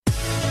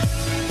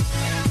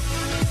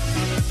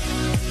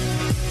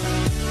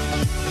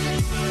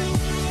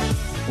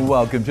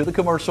Welcome to the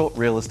Commercial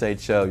Real Estate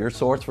Show, your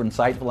source for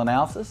insightful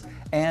analysis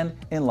and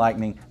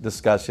enlightening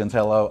discussions.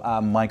 Hello,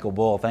 I'm Michael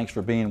Bull. Thanks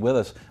for being with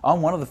us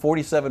on one of the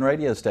 47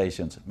 radio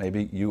stations.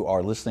 Maybe you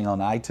are listening on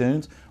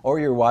iTunes or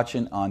you're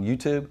watching on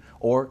YouTube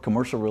or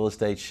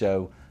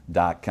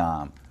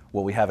commercialrealestateshow.com.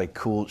 Well, we have a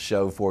cool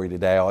show for you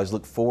today. I always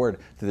look forward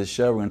to this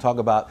show. We're going to talk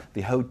about the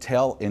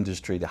hotel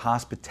industry, the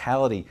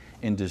hospitality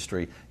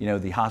industry. You know,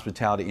 the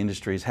hospitality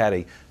industry has had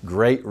a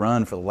great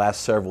run for the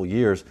last several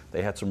years.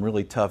 They had some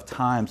really tough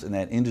times in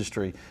that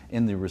industry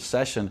in the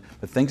recession,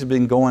 but things have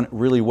been going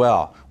really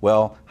well.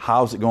 Well,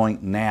 how's it going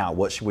now?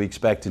 What should we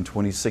expect in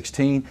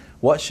 2016?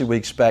 What should we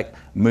expect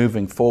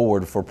moving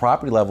forward for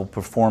property level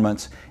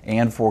performance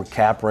and for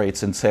cap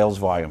rates and sales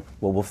volume?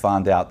 Well, we'll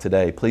find out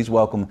today. Please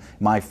welcome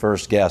my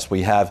first guest.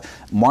 We have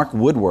Mark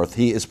Woodworth.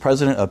 He is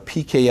president of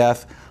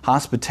PKF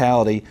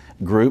Hospitality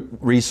Group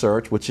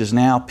Research, which is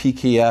now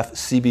PKF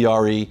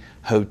CBRE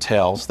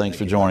Hotels. Thanks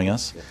for joining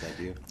us. Yeah, thank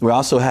you. We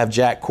also have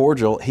Jack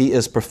Cordial. He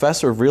is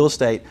professor of real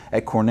estate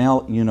at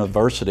Cornell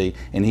University,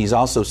 and he's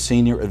also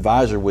senior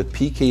advisor with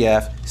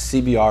PKF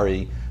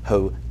CBRE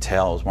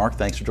Hotels. Mark,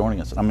 thanks for joining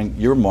us. I mean,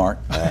 you're Mark.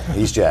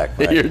 He's Jack.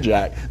 Right? You're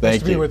Jack. Thank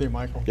Nice to you. be with you,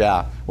 Michael.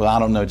 Yeah. Well, I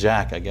don't know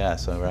Jack, I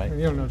guess. All right.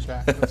 You don't know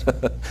Jack. That's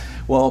good.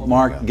 Well,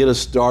 Mark, get us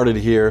started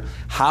here.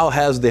 How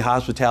has the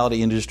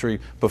hospitality industry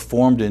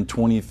performed in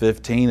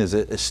 2015? Is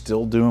it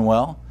still doing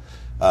well?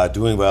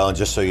 Doing well, and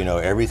just so you know,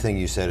 everything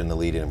you said in the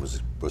lead-in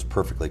was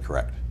perfectly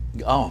correct.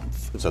 Oh,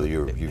 So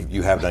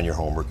you have done your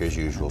homework as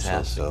usual.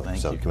 Fantastic.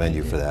 Thank you. Commend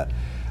you for that.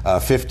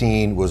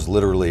 15 was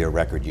literally a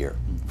record year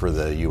for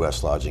the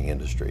U.S. lodging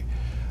industry.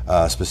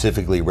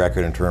 Specifically,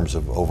 record in terms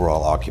of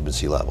overall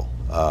occupancy level.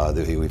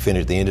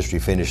 The industry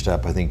finished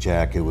up, I think,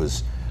 Jack, it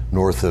was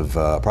north of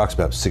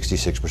approximately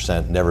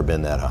 66%, never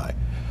been that high.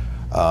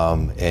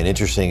 And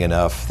interesting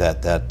enough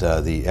that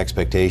the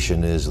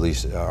expectation is, at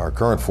least our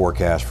current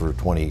forecast for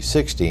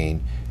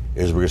 2016,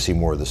 is we're going to see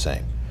more of the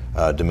same.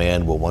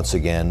 Demand will once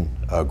again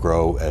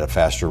grow at a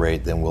faster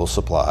rate than will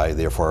supply.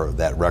 Therefore,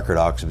 that record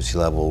occupancy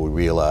level we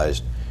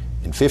realized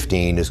in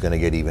 15 is going to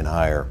get even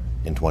higher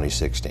in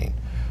 2016.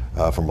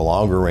 From a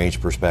longer range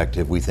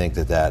perspective, we think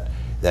that's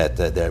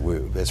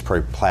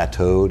probably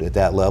plateaued at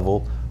that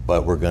level,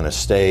 but we're going to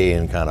stay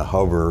and kind of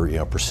hover. You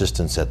know,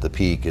 persistence at the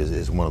peak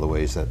is one of the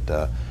ways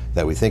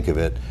that we think of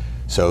it.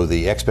 So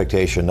the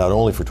expectation not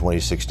only for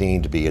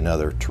 2016 to be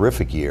another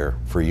terrific year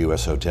for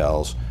U.S.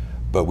 hotels,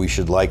 but we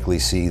should likely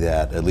see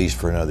that at least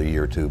for another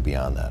year or two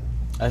beyond that.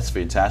 that's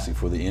fantastic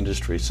for the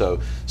industry. So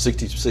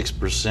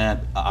 66%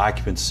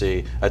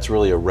 occupancy, that's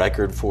really a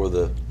record for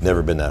the...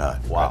 Never been that high.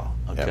 Wow,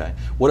 right. okay. Yep.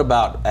 What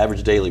about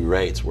average daily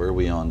rates? Where are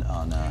we on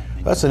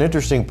That's an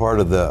interesting part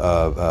of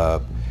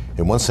the,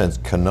 in one sense,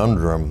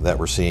 conundrum that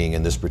we're seeing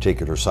in this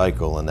particular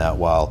cycle, and that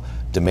while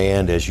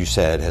demand, as you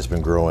said, has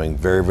been growing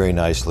very, very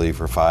nicely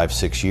for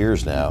 5-6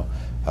 years now,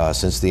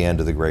 since the end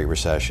of the Great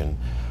Recession,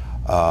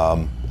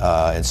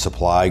 and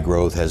supply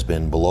growth has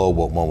been below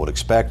what one would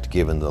expect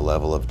given the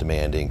level of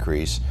demand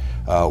increase.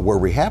 Where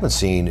we haven't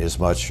seen as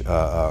much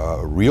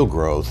real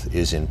growth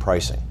is in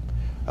pricing.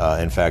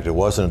 In fact, it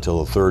wasn't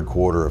until the third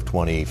quarter of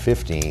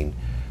 2015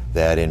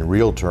 that in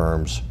real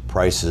terms,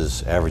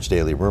 prices, average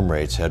daily room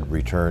rates, had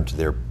returned to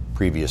their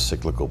previous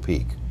cyclical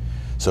peak.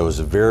 So it was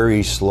a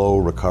very slow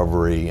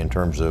recovery in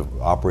terms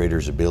of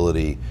operators'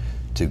 ability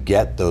to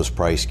get those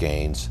price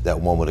gains that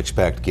one would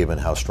expect given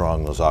how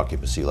strong those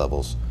occupancy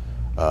levels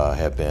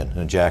have been.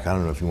 And Jack, I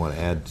don't know if you want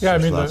to add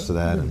some thoughts to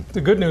that.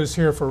 The good news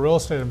here for real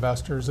estate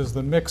investors is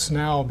the mix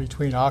now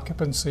between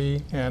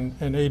occupancy and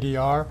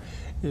ADR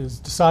is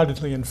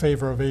decidedly in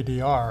favor of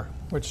ADR,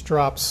 which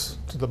drops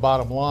to the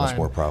bottom line much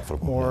more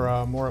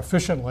profitable, more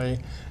efficiently,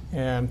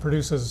 and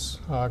produces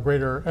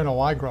greater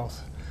NOI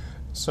growth.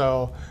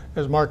 So,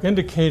 as Mark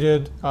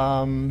indicated,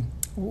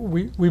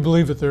 we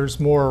believe that there's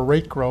more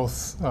rate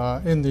growth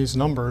in these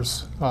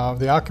numbers,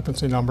 the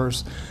occupancy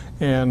numbers,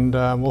 and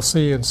we'll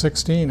see in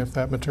 16 if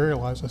that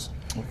materializes.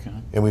 Okay.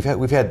 And we've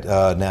had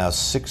now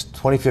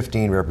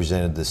 2015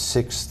 represented the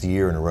 6th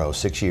year in a row,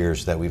 6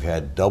 years that we've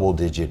had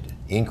double-digit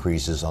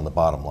increases on the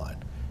bottom line.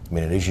 I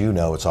mean, as you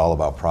know, it's all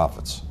about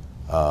profits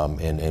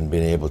and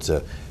being able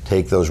to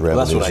take those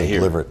revenues and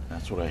deliver it.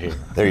 That's what I hear.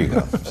 There you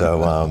go. So,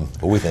 well,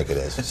 we think it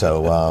is.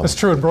 So that's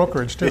true in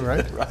brokerage too,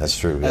 right? That's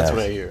true. That's yeah.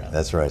 what I hear.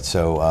 That's right.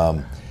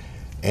 So,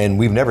 and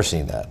we've never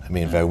seen that. I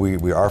mean, in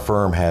fact, our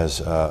firm has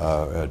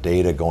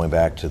data going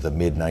back to the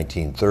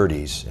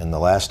mid-1930s, and the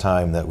last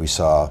time that we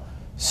saw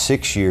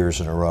 6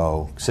 years in a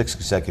row, 6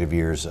 consecutive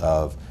years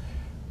of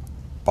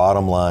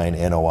bottom line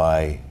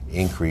NOI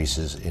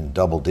increases in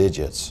double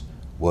digits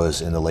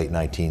was in the late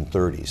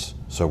 1930s.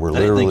 So we're I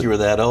literally... didn't think you were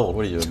that old.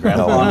 What are you, a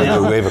grandpa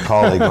now? No, we have a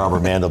colleague,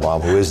 Robert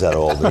Mandelbaum, who is that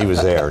old, and he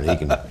was there,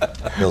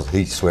 and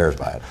he swears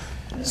by it.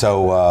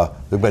 So,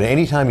 but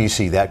anytime you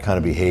see that kind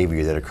of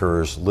behavior that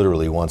occurs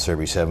literally once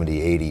every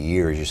 70, 80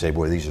 years, you say,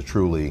 boy,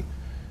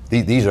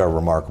 these are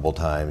remarkable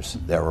times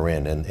that we're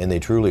in, and they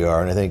truly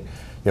are. And I think,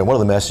 one of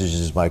the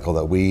messages, Michael,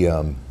 that we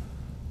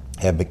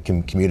have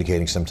been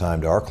communicating some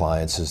time to our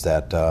clients is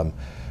that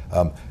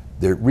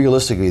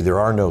realistically, there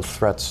are no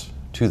threats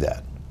to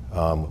that.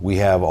 We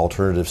have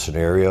alternative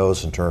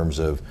scenarios in terms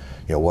of,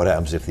 what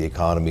happens if the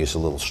economy is a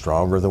little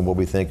stronger than what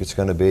we think it's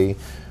going to be.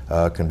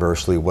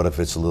 Conversely, what if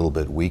it's a little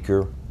bit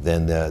weaker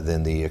than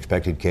the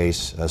expected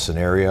case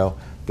scenario?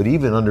 But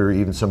even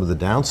under some of the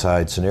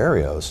downside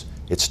scenarios,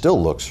 it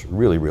still looks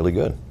really, really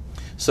good.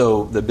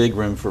 So the big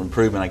room for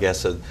improvement, I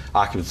guess,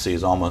 occupancy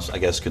is almost, I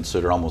guess,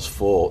 considered almost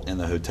full in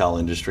the hotel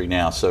industry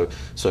now. So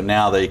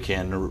now they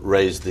can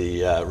raise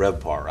the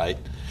RevPAR, right?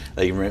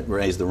 They can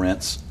raise the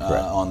rents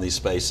on these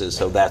spaces.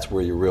 So that's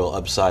where your real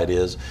upside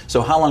is.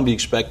 So how long do you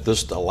expect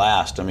this to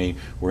last? I mean,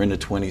 we're into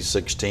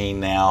 2016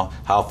 now.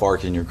 How far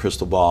can your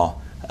crystal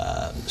ball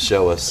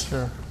show us?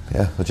 Sure.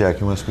 Yeah, well, Jack,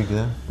 you want to speak to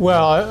that?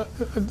 Well,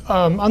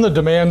 on the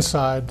demand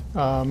side,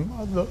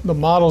 the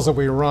models that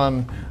we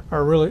run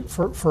are really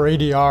for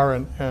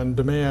ADR and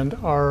demand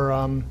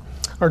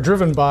are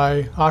driven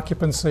by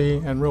occupancy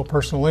and real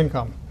personal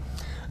income.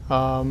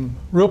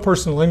 Real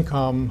personal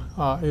income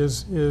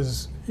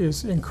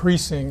is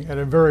increasing at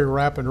a very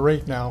rapid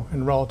rate now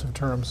in relative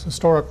terms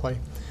historically,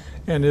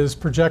 and is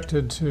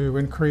projected to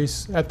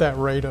increase at that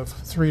rate of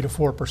 3 to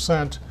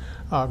 4%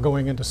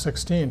 going into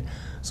 16.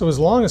 So as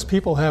long as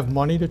people have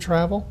money to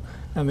travel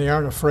and they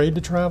aren't afraid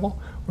to travel,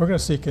 we're going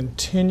to see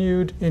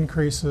continued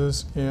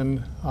increases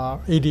in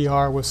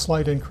ADR with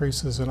slight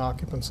increases in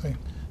occupancy.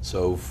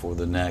 So for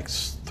the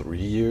next 3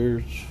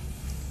 years,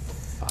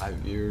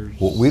 5 years?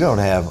 Well, we don't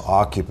have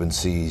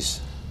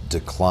occupancies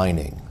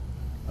declining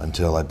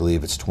until I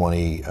believe it's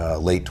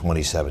late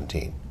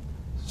 2017.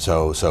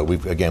 So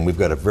we've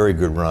got a very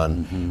good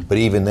run, but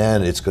even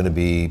then it's going to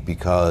be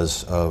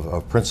because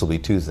of principally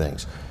two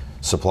things.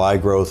 Supply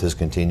growth is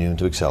continuing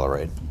to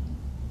accelerate.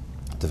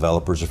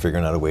 Developers are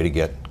figuring out a way to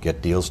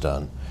get deals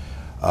done.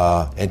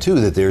 And two,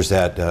 that there's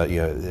that,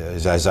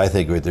 as I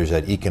think of it, there's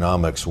that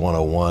economics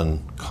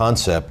 101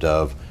 concept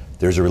of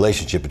there's a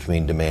relationship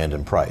between demand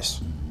and price.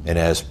 And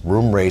as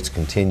room rates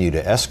continue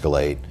to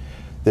escalate,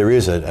 there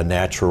is a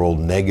natural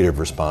negative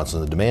response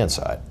on the demand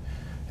side.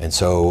 And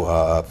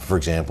so, for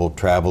example,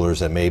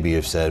 travelers that maybe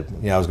have said,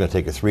 I was going to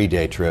take a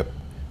 3-day trip,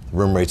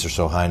 room rates are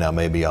so high now,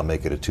 maybe I'll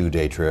make it a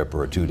 2-day trip,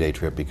 or a 2-day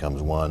trip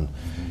becomes one.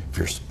 If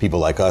you're people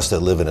like us that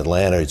live in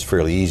Atlanta, it's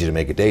fairly easy to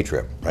make a day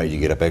trip, right? You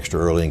get up extra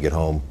early and get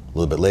home a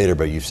little bit later,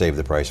 but you've saved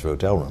the price of a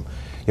hotel room.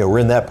 We're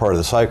in that part of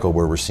the cycle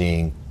where we're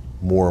seeing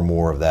more and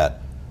more of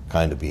that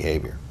kind of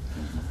behavior.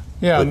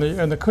 Yeah,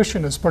 and the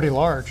cushion is pretty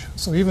large.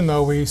 So even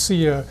though we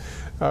see a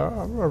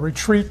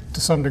retreat to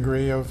some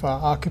degree of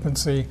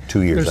occupancy,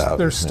 2 years out,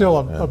 there's still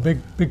a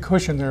big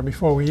cushion there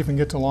before we even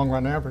get to long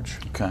run average.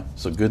 Okay,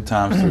 so good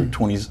times through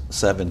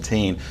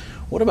 2017.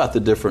 What about the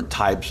different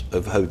types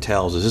of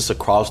hotels? Is this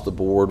across the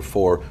board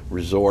for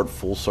resort,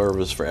 full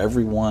service, for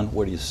everyone?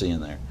 What are you seeing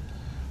there?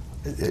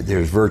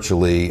 There's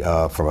virtually,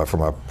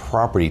 from a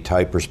property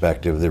type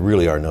perspective, there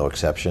really are no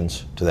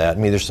exceptions to that. I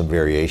mean, there's some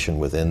variation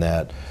within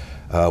that.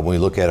 When we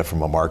look at it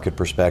from a market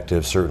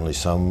perspective, certainly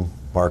some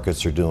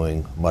markets are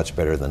doing much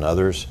better than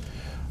others.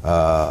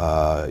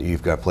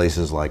 You've got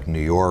places like New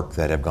York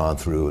that have gone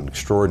through an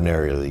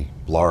extraordinarily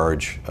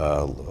large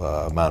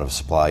amount of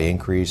supply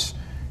increase.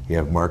 You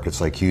have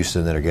markets like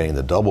Houston that are getting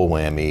the double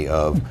whammy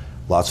of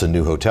lots of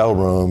new hotel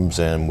rooms,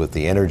 and with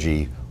the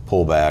energy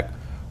pullback,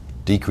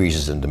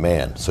 decreases in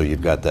demand. So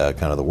you've got that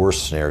kind of the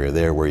worst scenario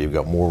there, where you've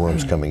got more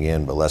rooms coming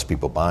in but less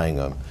people buying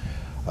them.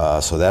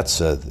 So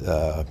that's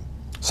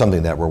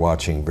something that we're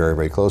watching very,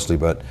 very closely.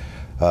 But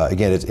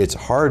again, it's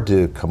hard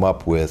to come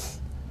up with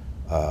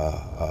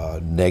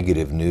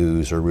negative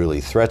news or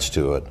really threats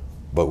to it,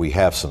 but we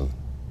have some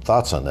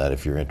thoughts on that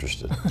if you're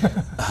interested.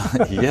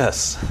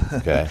 Yes.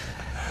 Okay.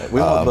 We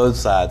want both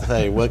sides.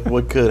 Hey,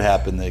 what could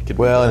happen that could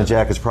Well, and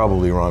Jack, it's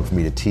probably wrong for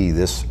me to tee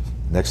this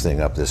next thing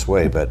up this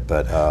way, but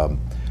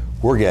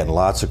we're getting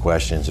lots of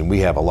questions, and we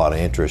have a lot of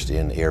interest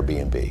in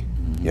Airbnb,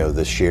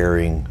 the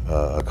sharing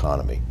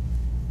economy.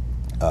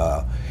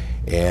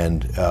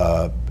 And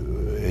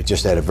it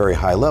just at a very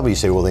high level, you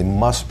say, well, they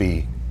must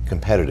be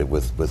competitive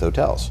with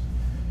hotels.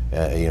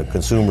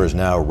 Consumers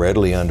now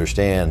readily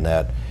understand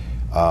that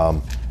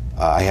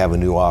I have a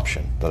new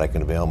option that I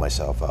can avail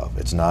myself of.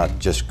 It's not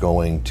just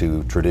going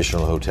to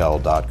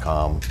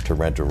traditionalhotel.com to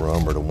rent a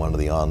room or to one of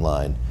the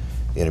online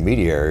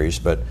intermediaries,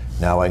 but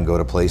now I can go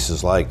to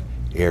places like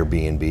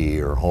Airbnb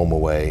or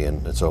HomeAway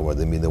and so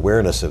on. I mean, the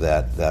awareness of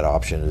that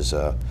option is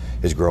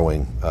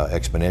growing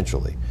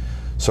exponentially.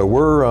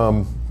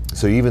 So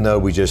so even though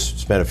we just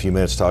spent a few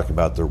minutes talking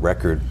about the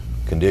record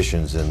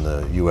conditions in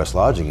the U.S.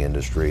 lodging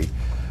industry,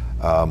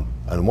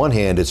 on one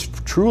hand, it's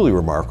truly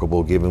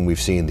remarkable given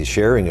we've seen the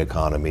sharing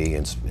economy,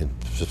 and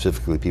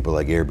specifically people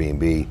like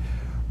Airbnb,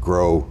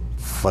 grow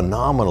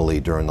phenomenally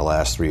during the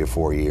last 3 or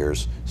 4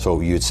 years.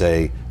 So you'd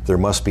say there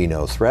must be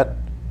no threat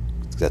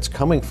that's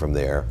coming from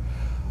there.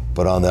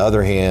 But on the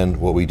other hand,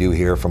 what we do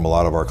hear from a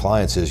lot of our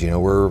clients is,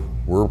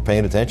 we're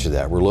paying attention to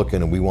that. We're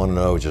looking and we want to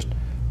know just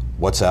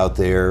what's out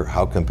there,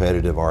 how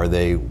competitive are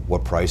they,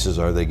 what prices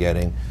are they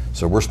getting.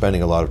 So we're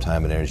spending a lot of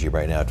time and energy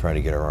right now trying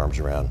to get our arms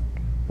around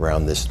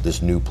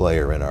this new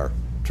player in our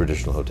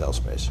traditional hotel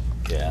space.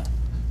 Yeah.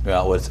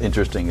 Well, what's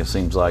interesting, it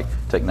seems like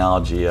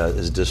technology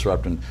is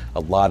disrupting a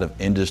lot of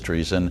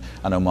industries. And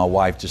I know my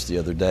wife just the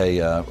other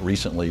day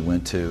recently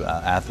went to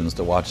Athens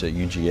to watch a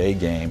UGA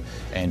game,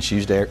 and she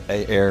used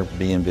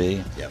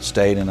Airbnb,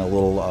 stayed in a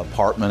little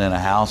apartment in a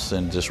house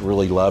and just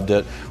really loved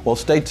it. Well,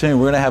 stay tuned.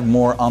 We're going to have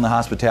more on the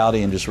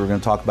hospitality industry. We're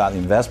going to talk about the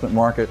investment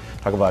market,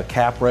 talk about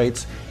cap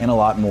rates, and a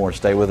lot more.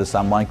 Stay with us.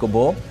 I'm Michael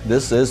Bull.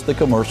 This is the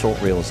Commercial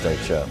Real Estate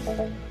Show.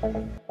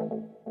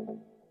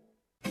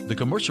 The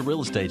Commercial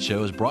Real Estate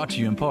Show is brought to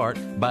you in part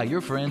by your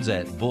friends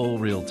at Bull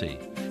Realty.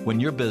 When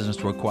your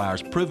business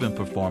requires proven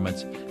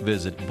performance,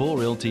 visit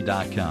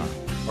bullrealty.com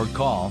or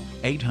call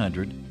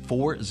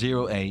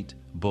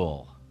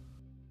 800-408-BULL.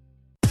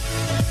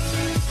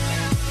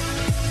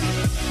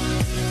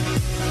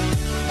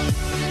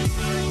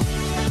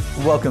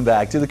 Welcome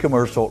back to the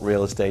Commercial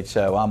Real Estate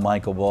Show. I'm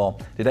Michael Bull.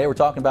 Today we're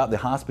talking about the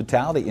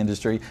hospitality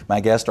industry.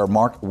 My guests are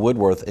Mark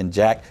Woodworth and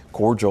Jack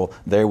Cordial.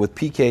 They're with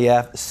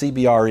PKF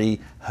CBRE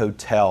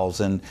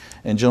Hotels. And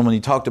gentlemen,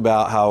 you talked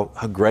about how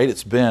great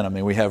it's been. I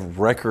mean, we have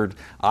record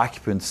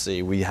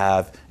occupancy. We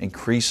have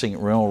increasing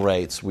rental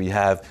rates. We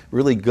have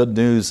really good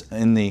news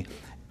in the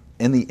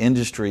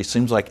industry.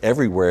 Seems like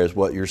everywhere is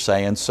what you're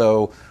saying.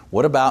 So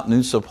what about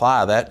new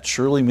supply? That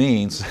surely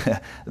means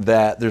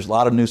that there's a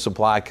lot of new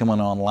supply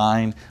coming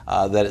online,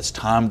 that it's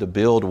time to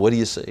build. What do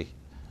you see?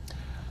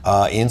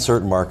 In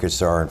certain markets,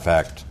 there are, in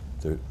fact,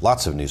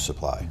 lots of new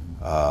supply.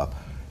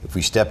 If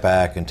we step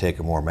back and take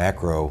a more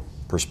macro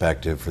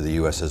perspective for the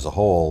U.S. as a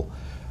whole,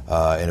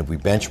 and if we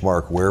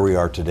benchmark where we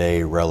are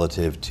today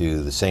relative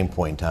to the same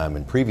point in time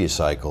in previous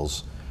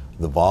cycles,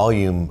 the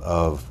volume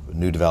of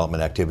new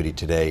development activity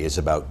today is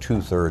about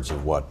 2/3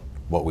 of what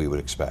we would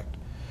expect.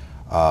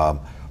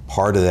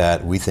 Part of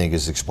that, we think,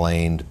 is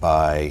explained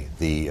by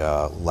the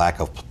lack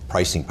of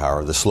pricing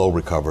power, the slow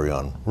recovery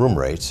on room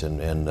rates.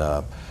 And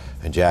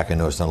Jack, I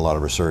know, has done a lot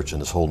of research in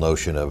this whole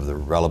notion of the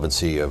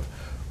relevancy of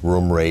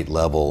room rate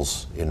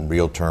levels in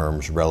real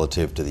terms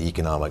relative to the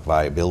economic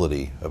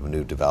viability of a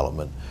new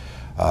development.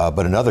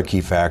 But another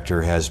key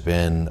factor has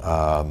been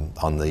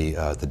on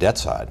the debt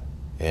side,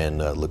 and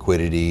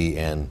liquidity,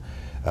 and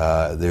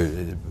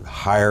they're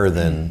higher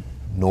than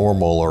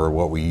normal, or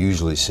what we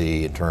usually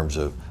see in terms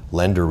of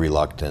lender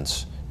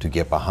reluctance to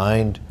get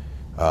behind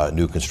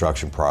new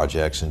construction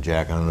projects. And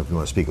Jack, I don't know if you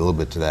want to speak a little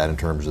bit to that in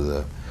terms of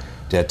the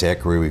debt to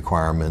equity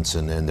requirements,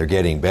 and they're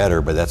getting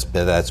better, but that's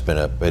been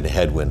a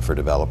headwind for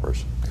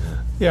developers.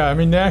 Yeah, I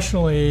mean,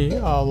 nationally,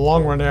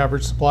 long run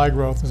average supply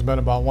growth has been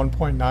about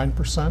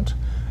 1.9%,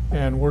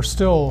 and we're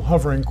still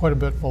hovering quite a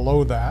bit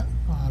below that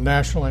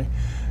nationally.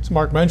 As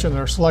Mark mentioned,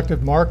 there are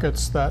selective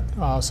markets that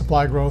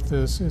supply growth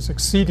is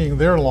exceeding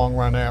their long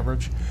run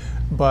average.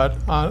 But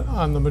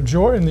in the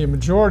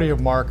majority of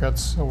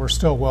markets, we're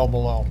still well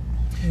below,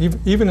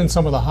 even in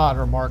some of the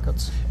hotter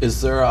markets. Is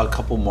there a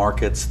couple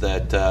markets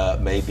that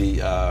maybe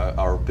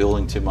are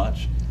building too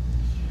much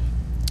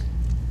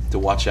to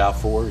watch out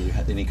for? You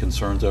had any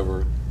concerns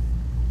over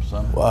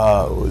some?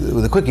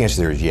 The quick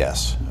answer there is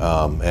yes.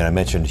 And I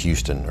mentioned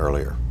Houston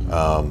earlier.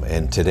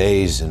 In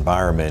today's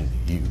environment,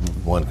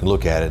 one can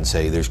look at it and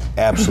say there's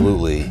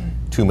absolutely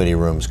too many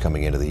rooms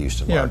coming into the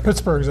Houston market. Yeah,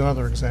 Pittsburgh's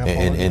another example.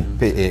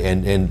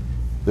 And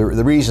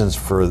the reasons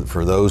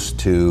for those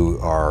two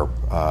are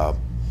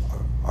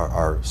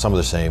some of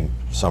the same,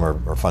 some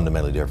are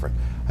fundamentally different.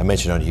 I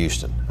mentioned on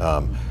Houston.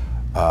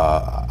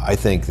 I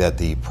think that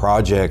the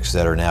projects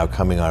that are now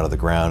coming out of the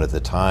ground at the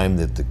time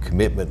that the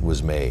commitment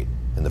was made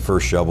and the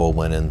first shovel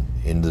went in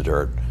the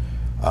dirt,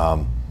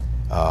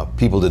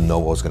 people didn't know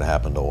what was going to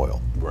happen to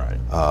oil. Right.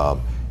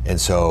 And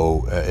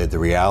so the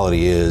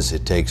reality is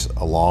it takes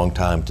a long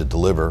time to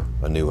deliver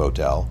a new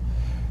hotel.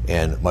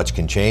 And much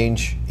can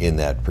change in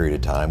that period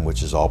of time,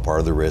 which is all part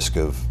of the risk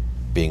of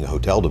being a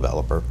hotel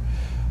developer.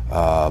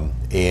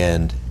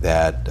 And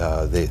that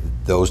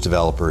those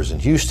developers in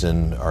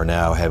Houston are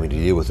now having to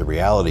deal with the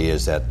reality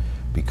is that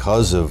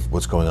because of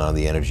what's going on in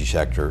the energy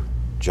sector,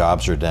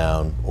 jobs are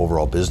down,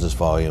 overall business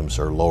volumes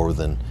are lower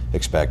than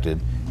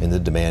expected, and the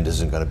demand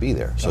isn't going to be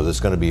there. So there's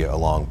going to be a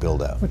long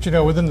build out.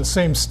 But within the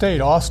same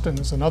state, Austin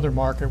is another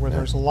market where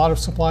there's a lot of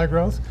supply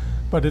growth,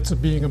 but it's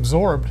being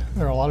absorbed.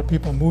 There are a lot of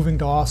people moving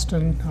to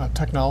Austin,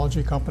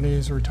 technology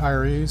companies,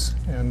 retirees,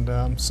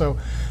 and so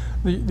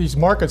these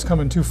markets come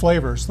in two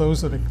flavors: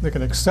 those that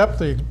can accept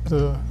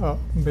the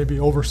maybe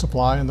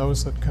oversupply, and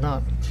those that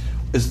cannot.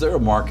 Is there a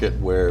market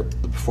where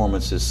the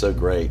performance is so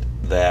great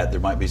that there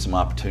might be some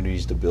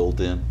opportunities to build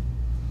in?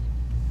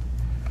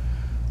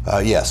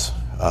 Yes.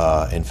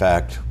 In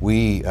fact,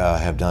 we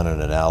have done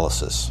an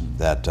analysis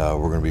that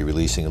we're going to be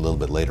releasing a little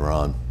bit later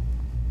on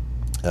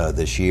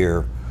this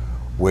year,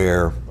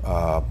 where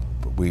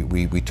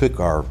we took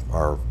our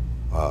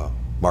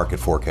market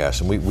forecast,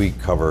 and we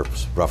cover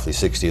roughly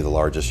 60 of the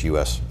largest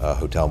U.S.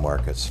 Hotel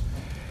markets.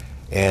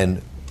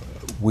 And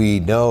we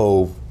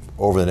know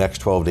over the next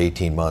 12 to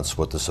 18 months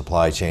what the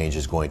supply change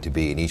is going to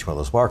be in each one of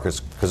those markets,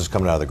 because it's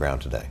coming out of the ground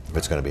today, if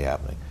it's going to be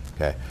happening.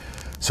 Okay.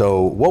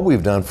 So what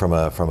we've done from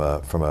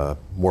a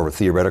more of a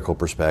theoretical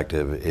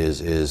perspective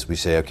is we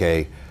say,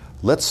 okay,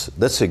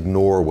 let's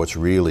ignore what's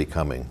really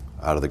coming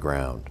out of the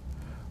ground,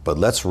 but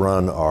let's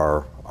run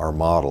our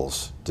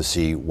models to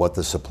see what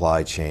the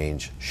supply chain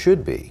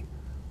should be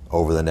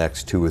over the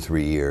next 2 or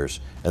 3 years,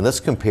 and let's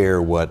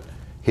compare what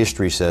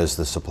history says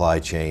the supply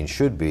chain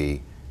should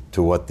be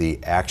to what the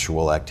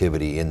actual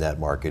activity in that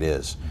market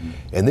is.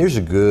 And there's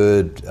a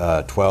good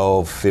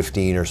 12,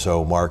 15 or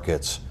so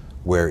markets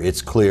where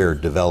it's clear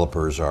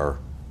developers are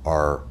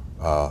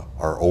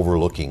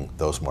overlooking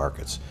those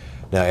markets.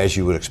 Now, as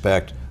you would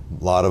expect,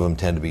 a lot of them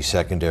tend to be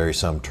secondary,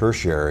 some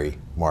tertiary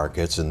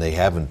markets, and they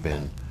haven't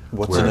been.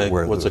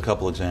 What's a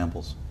couple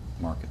examples,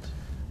 markets?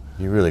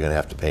 You're really going to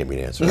have to pay me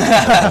to answer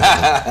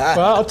that.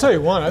 Well, I'll tell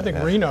you one. I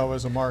think Reno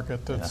is a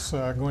market that's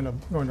going to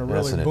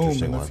really an boom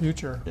interesting in the one.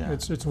 future. Yeah.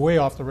 It's way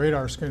off the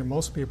radar screen of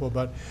most people,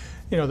 but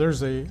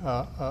there's a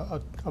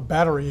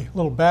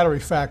little battery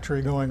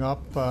factory going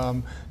up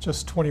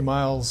just 20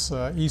 miles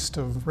east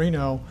of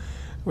Reno,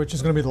 which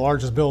is going to be the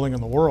largest building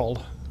in the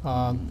world.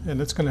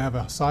 And it's going to have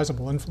a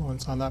sizable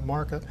influence on that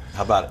market.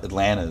 How about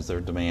Atlanta? Is there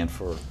demand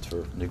for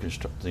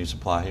new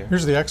supply here?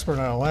 Here's the expert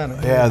on Atlanta.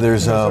 Yeah,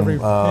 there's every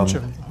inch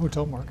of the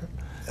hotel market.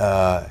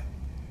 Well,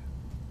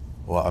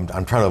 I'm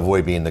trying to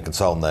avoid being the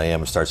consultant that I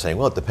am and start saying,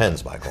 well, it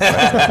depends, Michael.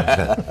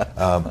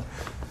 Right?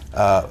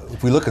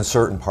 If we look in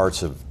certain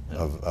parts of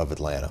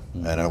Atlanta,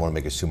 and I don't want to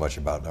make it too much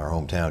about our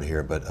hometown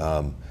here, but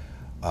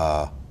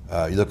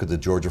you look at the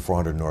Georgia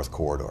 400 North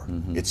Corridor,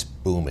 it's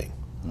booming.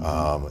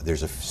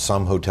 There's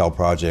some hotel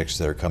projects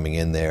that are coming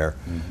in there,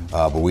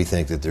 but we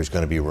think that there's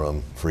going to be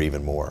room for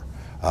even more.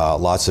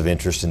 Lots of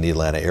interest in the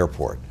Atlanta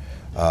airport.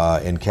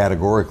 And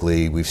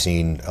categorically, we've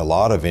seen a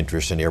lot of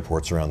interest in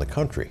airports around the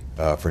country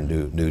for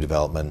new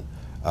development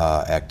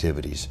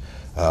activities.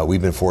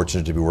 We've been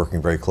fortunate to be working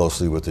very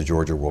closely with the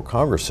Georgia World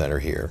Congress Center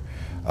here,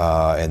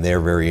 and they're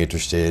very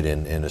interested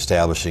in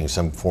establishing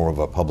some form of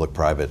a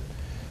public-private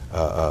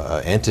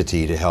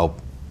entity to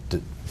help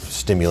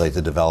stimulate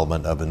the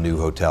development of a new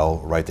hotel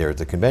right there at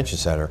the convention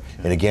center.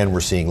 And again, we're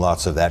seeing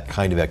lots of that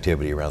kind of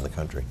activity around the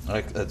country.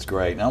 That's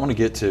great. Now I want to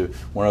get to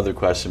one other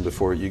question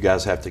before you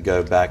guys have to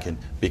go back and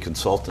be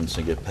consultants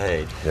and get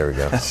paid. There we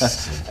go.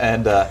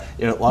 And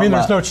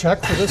there's no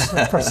check for this?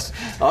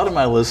 A lot of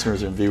my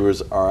listeners and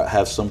viewers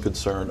have some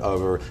concern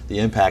over the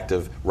impact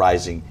of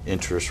rising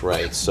interest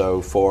rates.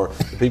 So for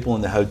the people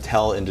in the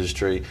hotel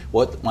industry,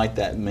 what might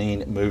that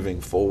mean moving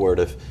forward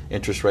if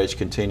interest rates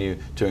continue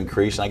to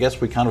increase? And I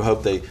guess we kind of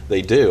hope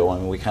they do. I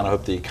mean, we kind of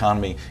hope the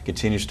economy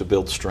continues to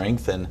build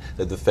strength and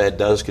that the Fed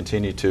does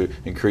continue to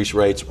increase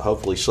rates,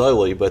 hopefully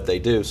slowly, but they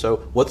do. So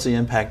what's the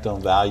impact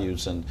on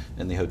values in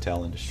the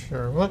hotel industry?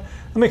 Sure. Well,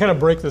 let me kind of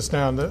break this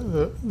down.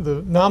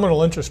 The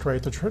nominal interest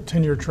rate, the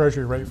 10-year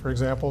Treasury rate, for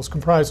example, is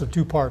comprised of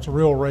two parts, a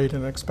real rate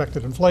and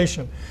expected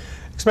inflation.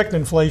 Expected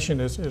inflation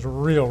is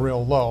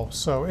real low.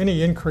 So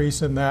any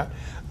increase in that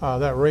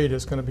rate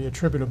is going to be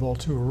attributable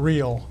to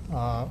real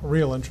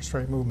interest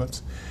rate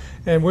movements.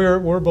 And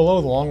we're below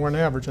the long-run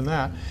average in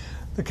that.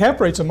 The cap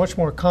rate's a much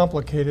more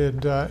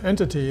complicated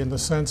entity in the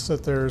sense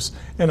that there's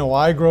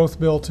NOI growth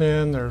built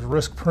in, there's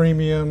risk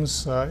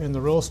premiums in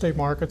the real estate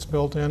markets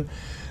built in.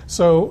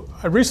 So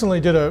I recently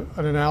did an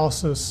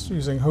analysis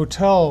using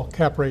hotel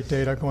cap rate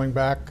data going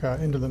back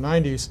into the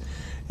 90s,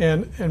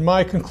 and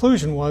my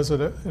conclusion was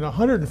that a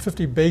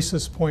 150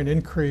 basis point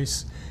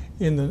increase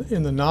in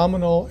the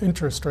nominal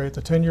interest rate,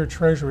 the 10-year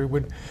Treasury,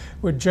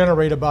 would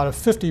generate about a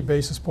 50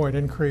 basis point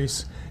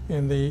increase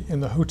in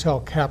the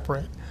hotel cap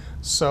rate.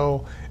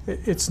 So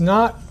it's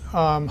not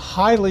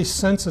highly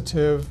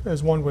sensitive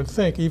as one would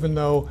think, even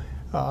though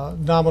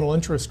nominal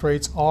interest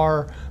rates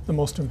are the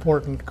most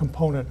important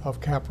component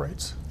of cap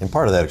rates. And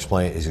part of that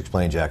is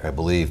explained, Jack, I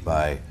believe,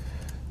 by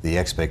the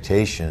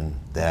expectation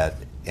that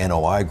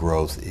NOI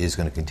growth is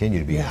going to continue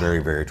to be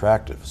very, very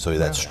attractive. So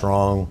that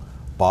strong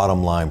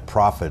bottom line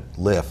profit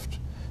lift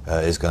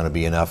is going to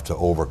be enough to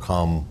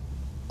overcome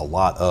a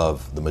lot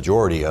of the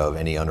majority of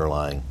any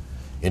underlying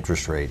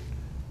interest rate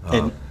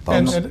and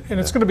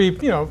it's going to be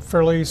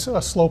fairly a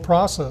slow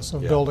process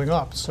of building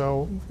up.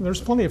 So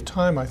there's plenty of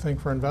time, I think,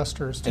 for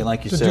investors to, and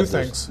like you to said, do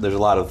things. There's a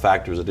lot of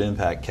factors that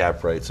impact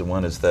cap rates, and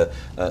one is the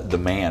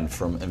demand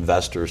from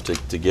investors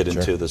to get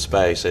into the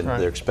space and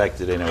their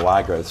expected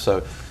NOI growth.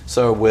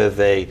 So with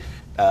a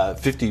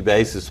 50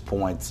 basis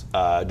points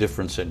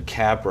difference in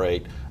cap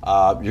rate,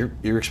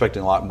 you're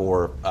expecting a lot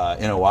more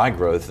NOI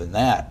growth than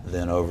that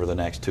over the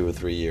next 2 or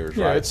 3 years,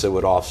 right? So it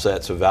would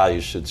offset, so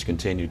values should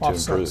continue to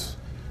improve,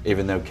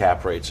 even though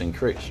cap rates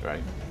increase,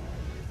 right?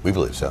 We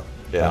believe so.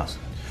 Yeah.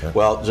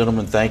 Well,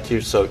 gentlemen, thank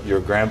you. So you're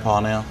a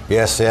grandpa now?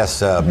 Yes.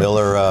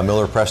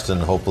 Miller Preston,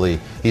 hopefully,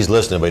 he's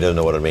listening, but he doesn't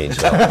know what it means,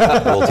 so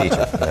we'll teach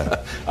him.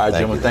 Yeah. All right,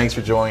 gentlemen, thanks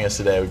for joining us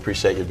today. We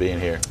appreciate you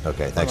being here.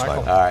 Okay, thanks,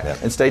 Michael. All right,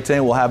 and stay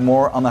tuned. We'll have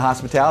more on the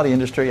hospitality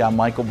industry. I'm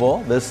Michael Bull.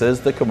 This is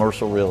the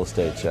Commercial Real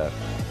Estate Show.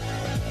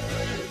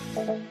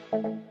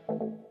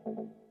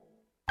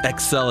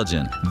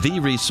 Xceligent, the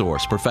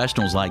resource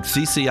professionals like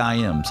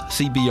CCIMs,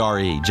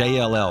 CBRE,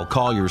 JLL,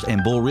 Colliers,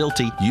 and Bull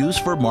Realty use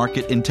for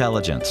market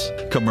intelligence.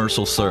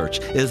 Commercial Search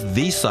is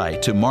the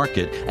site to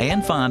market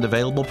and find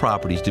available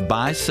properties to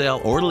buy,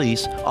 sell, or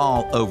lease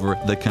all over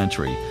the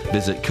country.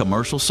 Visit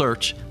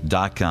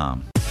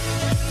commercialsearch.com.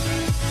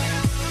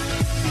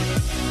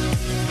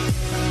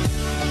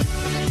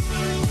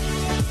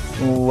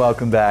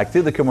 Welcome back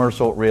to the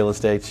Commercial Real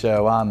Estate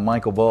Show. I'm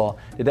Michael Bull.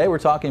 Today we're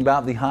talking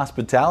about the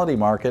hospitality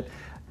market.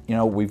 You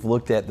know, we've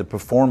looked at the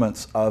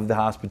performance of the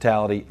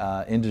hospitality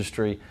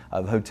industry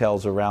of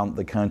hotels around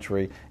the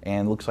country,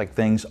 and looks like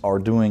things are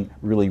doing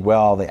really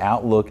well. The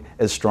outlook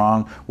is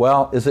strong.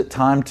 Well, is it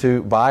time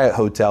to buy a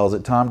hotel? Is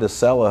it time to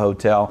sell a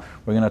hotel?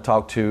 We're going to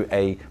talk to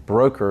a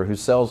broker who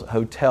sells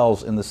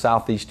hotels in the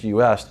Southeast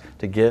U.S.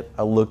 to get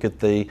a look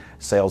at the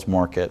sales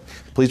market.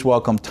 Please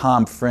welcome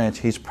Tom French.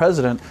 He's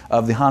president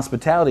of the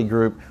hospitality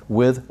group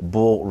with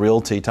Bull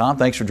Realty. Tom,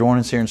 thanks for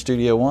joining us here in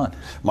Studio One.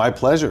 My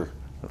pleasure.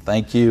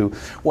 Thank you.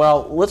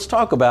 Well, let's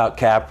talk about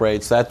cap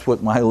rates. That's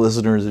what my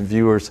listeners and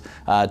viewers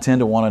tend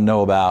to want to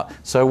know about.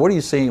 So what are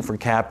you seeing for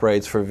cap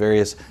rates for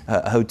various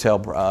hotel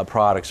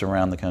products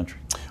around the country?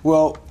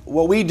 Well,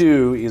 what we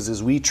do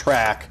is we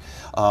track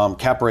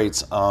cap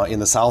rates in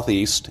the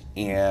Southeast,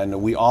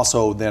 and we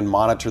also then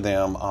monitor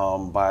them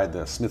by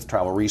the Smith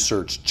Travel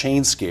Research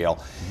chain scale.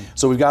 Mm-hmm.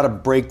 So we've got a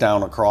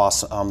breakdown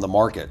across the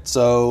market.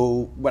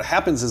 So what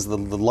happens is the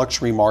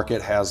luxury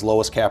market has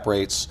lowest cap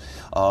rates.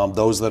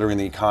 Those that are in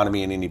the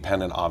economy and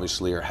independent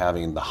obviously are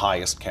having the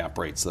highest cap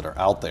rates that are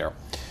out there.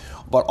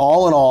 But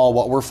all in all,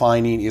 what we're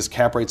finding is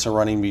cap rates are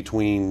running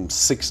between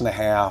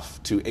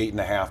 6.5% to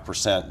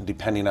 8.5%,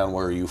 depending on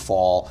where you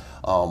fall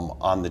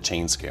on the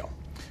chain scale.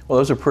 Well,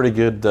 those are pretty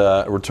good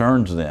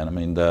returns then. I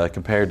mean,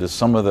 compared to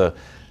some of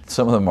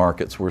the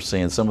markets we're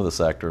seeing, some of the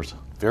sectors.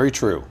 Very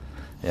true.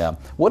 Yeah.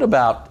 What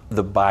about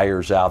the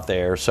buyers out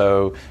there?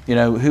 So, you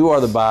know, who are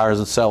the buyers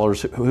and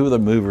sellers? Who are the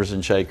movers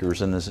and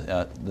shakers in this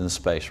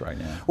space right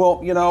now?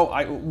 Well, you know,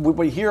 what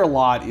we hear a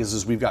lot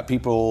is we've got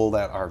people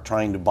that are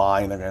trying to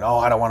buy and they're going, oh,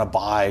 I don't want to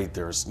buy.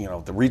 There's, you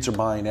know, the REITs are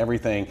buying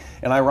everything.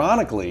 And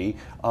ironically,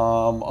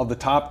 of the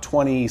top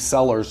 20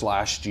 sellers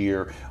last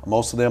year,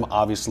 most of them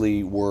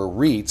obviously were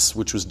REITs,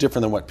 which was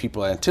different than what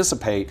people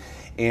anticipate.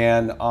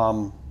 And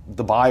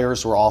the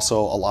buyers were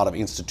also a lot of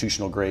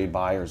institutional grade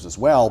buyers as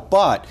well.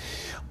 But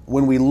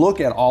when we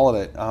look at all of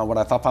it, what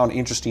I found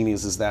interesting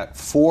is that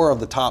 4 of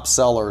the top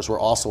sellers were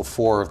also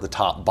 4 of the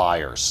top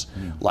buyers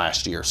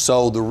last year.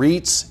 So the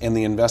REITs and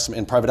the investment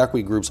and private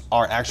equity groups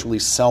are actually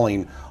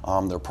selling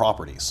their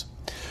properties.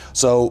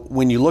 So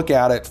when you look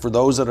at it, for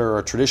those that are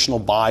a traditional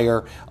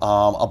buyer,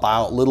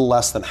 about little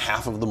less than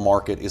half of the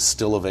market is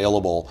still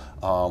available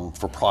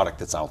for product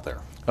that's out there.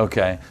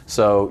 Okay,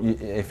 so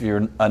if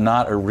you're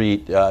not a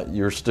REIT,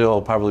 you're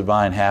still probably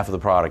buying half of the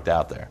product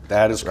out there.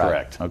 That is right?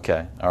 Correct.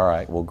 Okay, all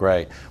right, well,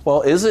 great.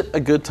 Well, is it a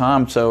good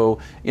time? So,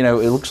 you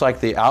know, it looks like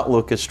the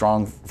outlook is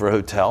strong for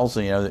hotels.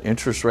 You know, the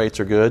interest rates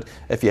are good.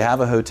 If you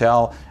have a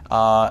hotel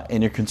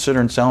and you're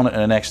considering selling it in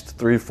the next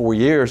 3 or 4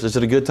 years, is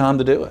it a good time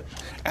to do it?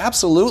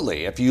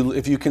 Absolutely. If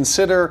you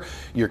consider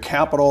your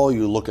capital,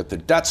 you look at the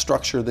debt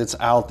structure that's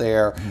out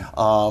there,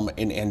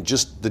 and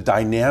just the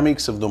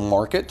dynamics of the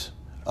market.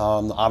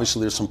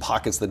 Obviously, there's some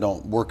pockets that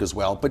don't work as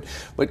well, but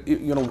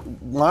you know,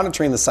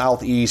 monitoring the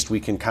Southeast, we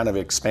can kind of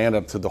expand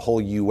up to the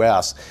whole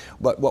U.S.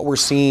 But what we're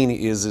seeing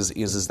is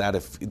that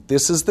if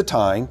this is the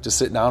time to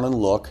sit down and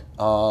look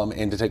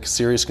and to take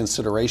serious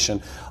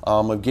consideration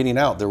of getting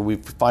out there, we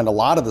find a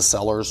lot of the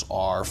sellers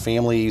are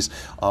families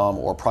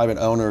or private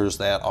owners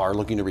that are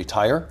looking to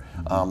retire.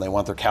 They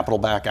want their capital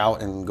back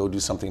out and go do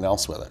something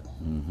else with it.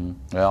 Mm-hmm.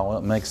 Well,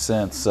 it makes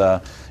sense.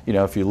 You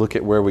know, if you look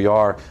at where we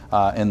are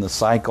in the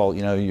cycle,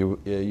 you know,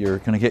 you're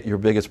going to get your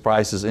biggest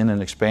prices in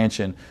an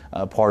expansion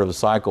part of the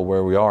cycle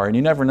where we are, and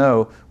you never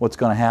know what's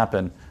going to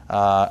happen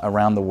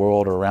around the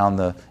world or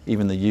around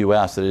even the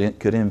U.S. that it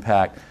could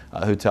impact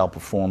hotel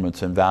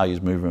performance and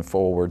values moving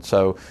forward.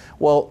 So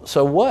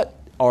what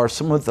are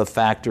some of the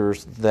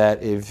factors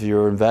that, if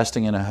you're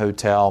investing in a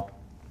hotel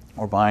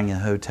or buying a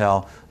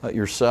hotel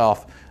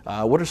yourself,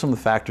 what are some of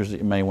the factors that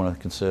you may want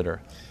to consider?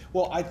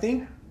 Well, I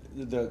think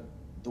the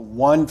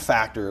one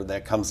factor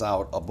that comes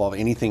out above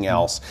anything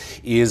else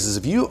is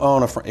if you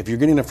own if you're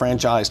getting a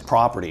franchised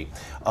property,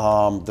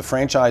 the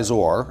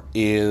franchisor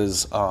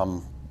is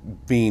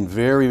being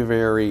very,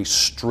 very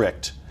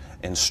strict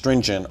and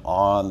stringent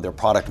on their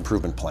product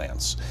improvement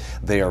plans.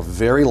 They are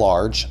very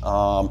large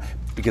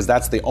because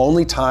that's the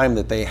only time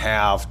that they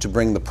have to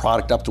bring the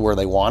product up to where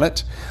they want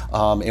it.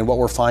 And what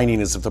we're finding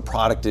is if the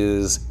product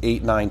is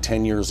 8, 9,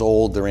 10 years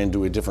old, they're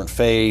into a different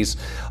phase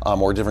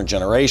or a different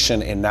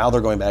generation, and now they're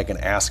going back and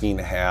asking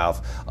to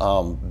have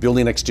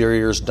building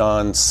exteriors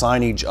done,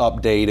 signage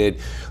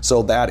updated,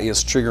 so that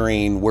is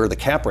triggering where the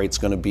cap rate's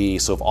going to be.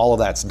 So if all of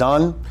that's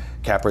done,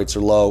 cap rates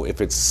are low.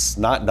 If it's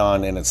not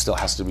done and it still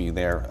has to be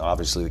there,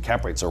 obviously the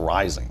cap rates are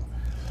rising.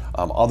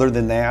 Other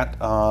than that,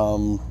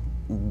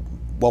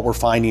 what we're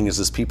finding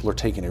is people are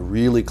taking a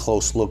really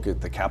close look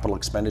at the capital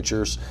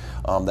expenditures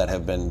that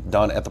have been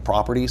done at the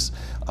properties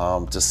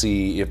to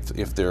see if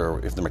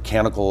the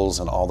mechanicals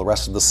and all the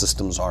rest of the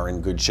systems are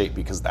in good shape,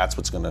 because that's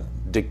what's going to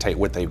dictate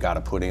what they've got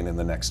to put in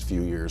the next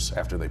few years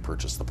after they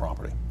purchase the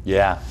property.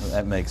 Yeah,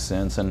 that makes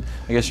sense. And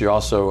I guess you're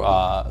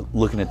also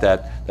looking at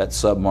that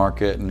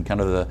sub-market and kind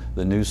of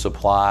the new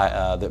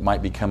supply that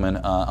might be coming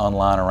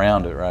online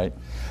around it, right?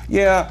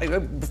 Yeah,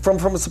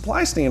 from a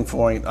supply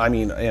standpoint, I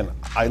mean, and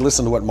I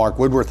listened to what Mark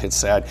Woodworth had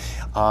said,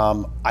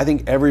 I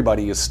think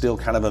everybody is still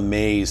kind of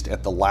amazed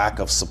at the lack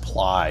of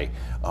supply.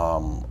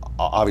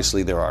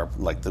 Obviously there are,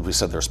 like we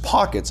said, there's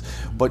pockets,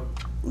 but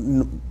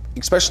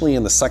especially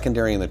in the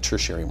secondary and the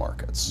tertiary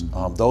markets.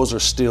 Those are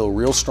still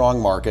real strong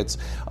markets.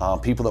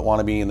 People that want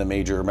to be in the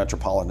major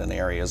metropolitan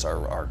areas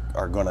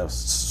are going to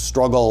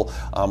struggle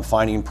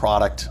finding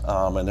product,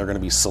 and they're going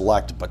to be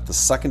select, but the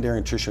secondary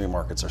and tertiary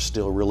markets are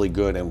still really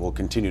good and will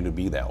continue to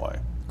be that way.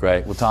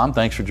 Great. Well, Tom,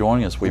 thanks for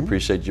joining us. We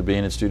appreciate you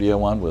being in Studio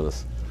One with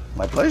us.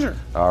 My pleasure.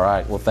 All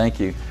right. Well, thank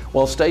you.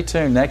 Well, stay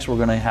tuned. Next, we're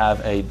going to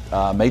have a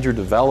major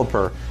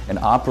developer and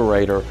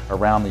operator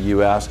around the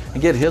U.S.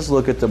 and get his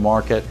look at the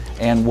market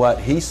and what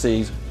he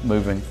sees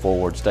moving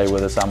forward. Stay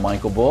with us. I'm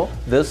Michael Bull.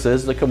 This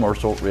is the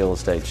Commercial Real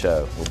Estate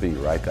Show. We'll be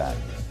right back.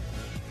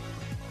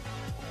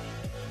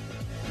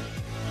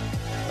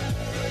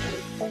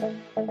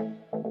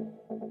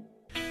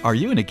 Are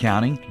you in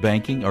accounting,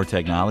 banking, or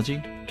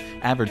technology?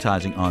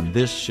 Advertising on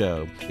this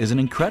show is an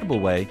incredible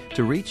way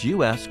to reach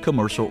U.S.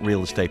 commercial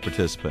real estate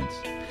participants.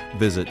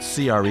 Visit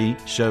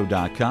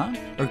CREshow.com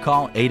or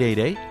call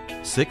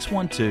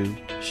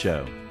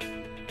 888-612-SHOW.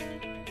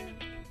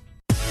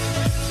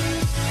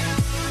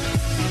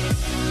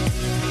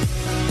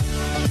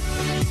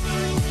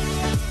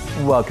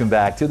 Welcome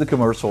back to the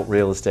Commercial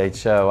Real Estate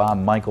Show.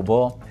 I'm Michael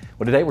Bull.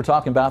 Well, today we're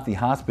talking about the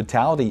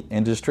hospitality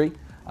industry,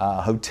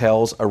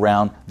 hotels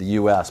around the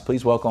U.S.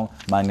 Please welcome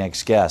my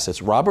next guest.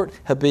 It's Robert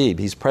Habib.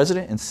 He's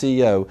president and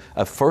CEO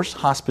of First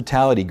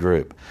Hospitality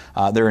Group.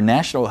 They're a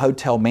national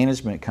hotel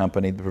management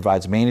company that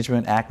provides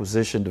management,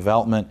 acquisition,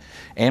 development,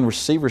 and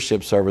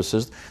receivership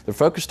services. They're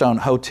focused on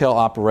hotel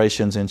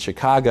operations in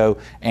Chicago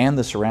and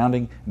the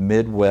surrounding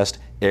Midwest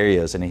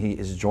areas. And he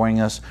is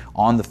joining us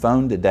on the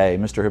phone today.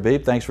 Mr.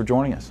 Habib, thanks for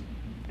joining us.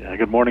 Yeah,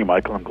 good morning,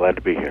 Michael. I'm glad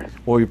to be here.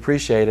 Well, we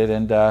appreciate it,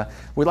 and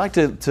we'd like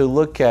to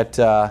look at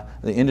the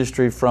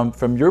industry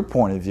from your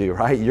point of view,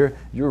 right?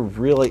 You're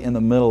really in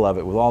the middle of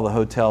it with all the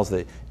hotels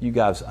that you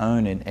guys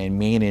own and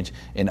manage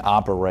and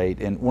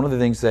operate. And one of the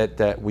things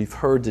that we've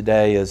heard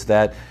today is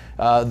that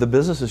the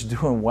business is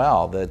doing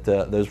well, that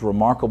there's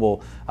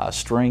remarkable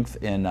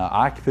strength in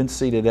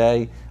occupancy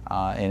today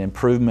and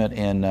improvement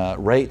in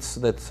rates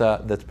that's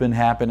been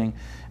happening.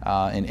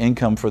 And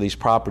income for these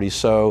properties.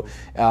 So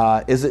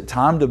is it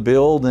time to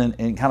build, and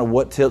kind of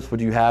what tips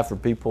would you have for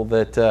people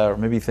that are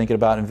maybe thinking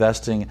about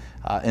investing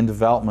in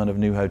development of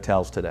new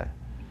hotels today?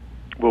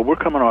 Well, we're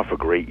coming off a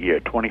great year.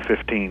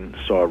 2015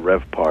 saw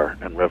RevPAR,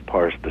 and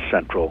RevPAR is the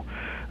central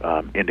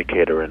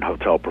indicator in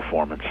hotel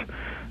performance.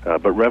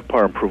 But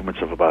RevPAR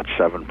improvements of about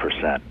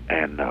 7%,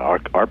 and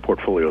our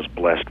portfolio is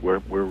blessed. We're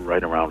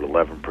right around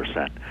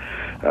 11%,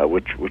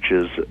 which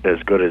is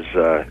as good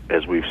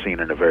as we've seen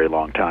in a very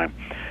long time.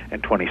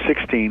 And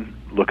 2016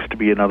 looks to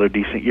be another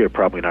decent year,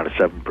 probably not a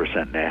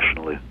 7%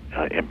 national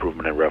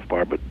improvement in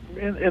RevPAR, but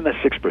in the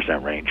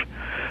 6% range,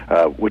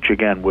 which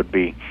again would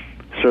be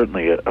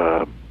certainly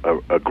a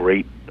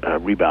great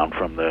rebound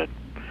from the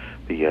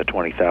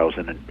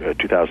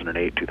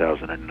 2008,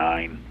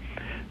 2009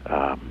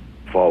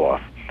 fall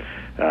off.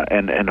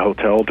 And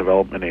hotel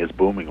development is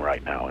booming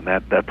right now, and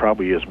that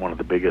probably is one of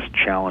the biggest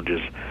challenges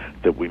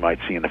that we might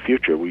see in the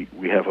future.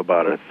 We have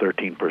about a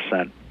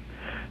 13%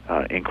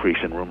 increase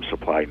in room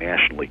supply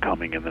nationally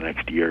coming in the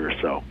next year or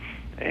so,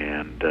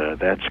 and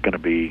that's going to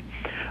be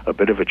a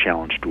bit of a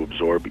challenge to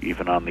absorb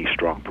even on these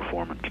strong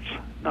performance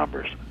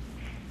numbers.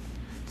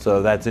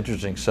 So that's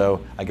interesting.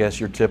 So I guess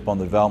your tip on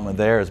the development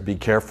there is be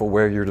careful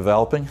where you're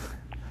developing?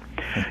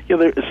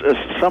 Yeah,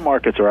 some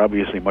markets are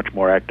obviously much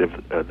more active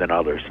than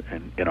others.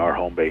 And in our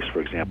home base,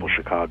 for example,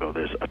 Chicago,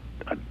 there's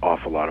an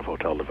awful lot of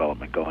hotel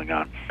development going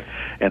on,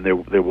 and there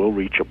will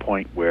reach a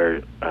point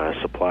where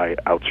supply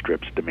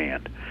outstrips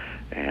demand.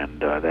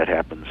 And that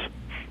happens,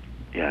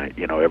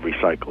 every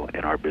cycle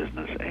in our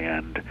business.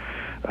 And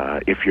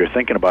if you're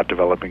thinking about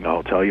developing a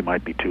hotel, you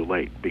might be too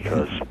late,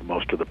 because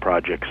most of the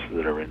projects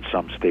that are in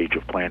some stage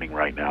of planning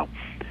right now,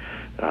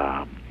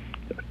 are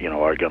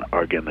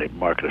again, the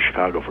market of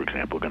Chicago, for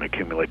example, going to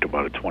accumulate to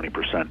about a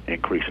 20%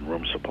 increase in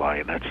room supply,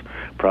 and that's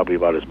probably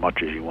about as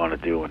much as you want to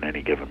do in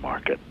any given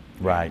market.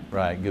 Right.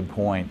 Good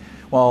point.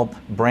 Well,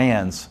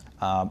 brands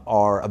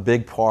are a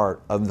big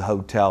part of the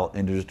hotel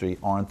industry,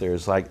 aren't there?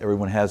 It's like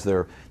everyone has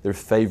their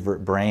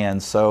favorite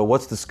brands. So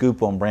what's the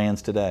scoop on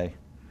brands today?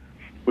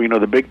 Well,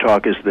 the big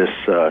talk is this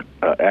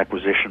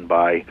acquisition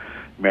by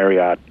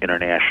Marriott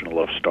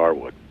International of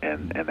Starwood,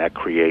 and that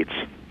creates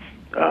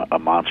a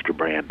monster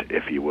brand,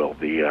 if you will.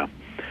 The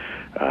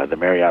The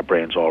Marriott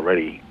brands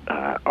already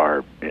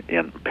are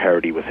in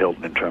parity with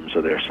Hilton in terms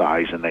of their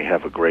size, and they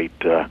have a great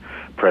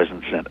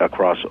presence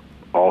across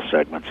all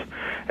segments.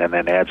 And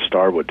then add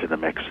Starwood to the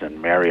mix,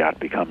 and Marriott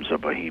becomes a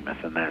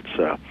behemoth, and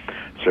that's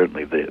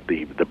certainly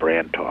the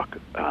brand talk.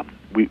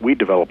 We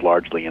develop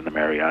largely in the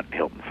Marriott and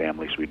Hilton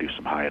families. We do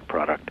some Hyatt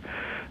product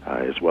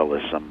as well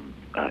as some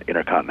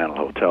intercontinental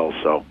hotels.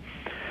 So,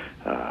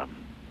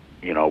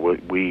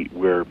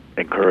 we're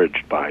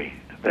encouraged by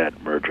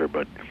that merger,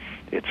 but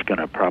it's going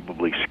to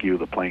probably skew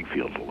the playing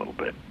field a little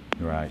bit.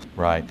 Right,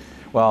 right.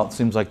 Well, it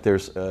seems like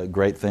there's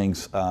great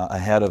things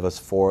ahead of us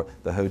for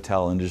the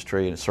hotel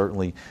industry, and it's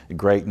certainly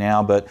great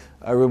now, but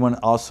everyone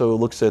also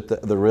looks at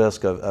the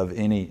risk of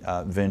any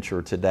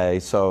venture today.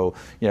 So,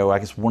 I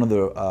guess one of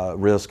the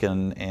risks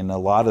in a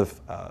lot of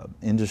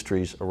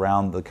industries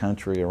around the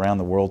country, around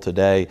the world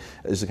today,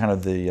 is kind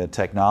of the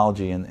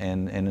technology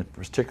and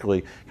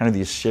particularly kind of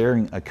the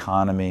sharing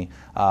economy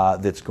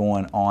that's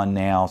going on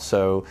now.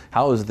 So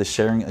how is the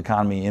sharing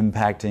economy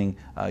impacting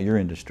your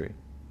industry?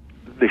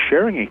 The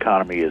sharing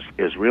economy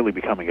is really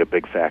becoming a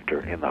big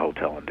factor in the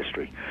hotel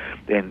industry.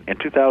 In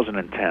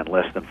 2010,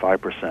 less than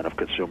 5% of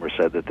consumers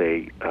said that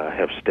they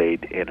have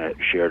stayed in a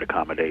shared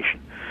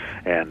accommodation.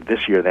 And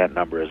this year that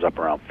number is up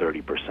around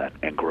 30%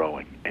 and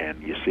growing.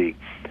 And you see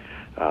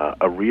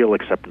a real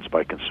acceptance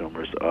by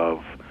consumers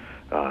of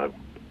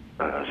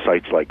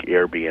sites like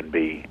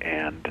Airbnb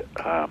and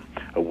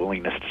a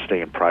willingness to stay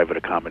in private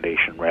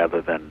accommodation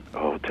rather than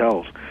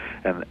hotels.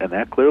 And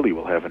that clearly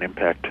will have an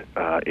impact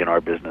in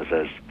our business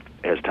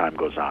as time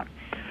goes on.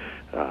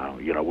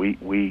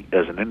 We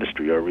as an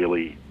industry are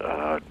really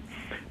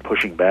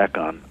pushing back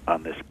on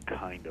this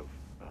kind of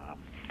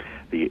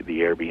the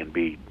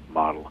Airbnb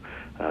model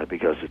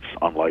because it's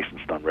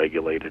unlicensed,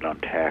 unregulated,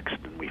 untaxed,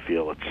 and we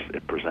feel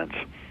it presents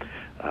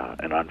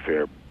an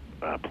unfair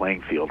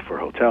playing field for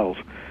hotels.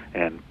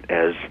 And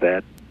as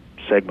that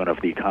segment of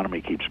the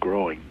economy keeps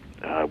growing,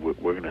 we're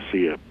going to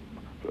see a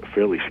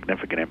fairly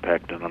significant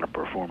impact on our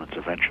performance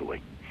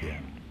eventually.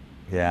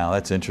 Yeah,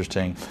 that's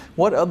interesting.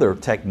 What other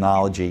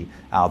technology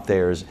out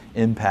there is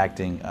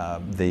impacting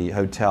the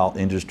hotel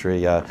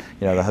industry? The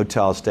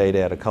hotel I stayed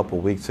at a couple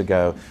of weeks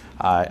ago,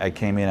 I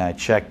came in, I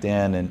checked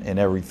in and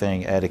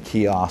everything at a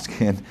kiosk,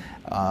 and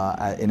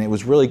it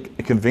was really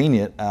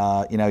convenient.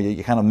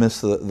 You kind of miss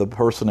the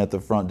person at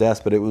the front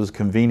desk, but it was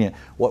convenient.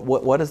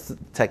 What is the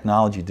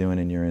technology doing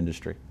in your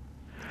industry?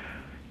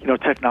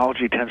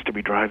 Technology tends to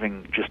be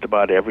driving just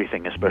about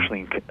everything,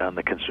 especially on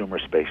the consumer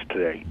space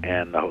today,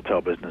 and the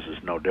hotel business is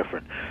no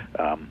different.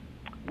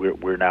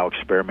 We're now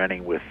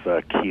experimenting with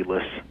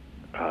keyless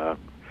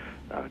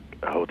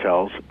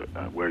hotels,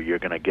 where you're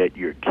going to get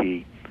your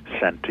key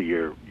sent to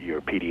your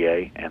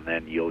PDA, and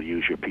then you'll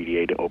use your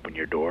PDA to open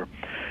your door.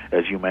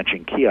 As you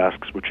mentioned,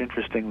 kiosks, which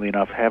interestingly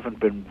enough haven't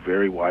been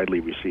very widely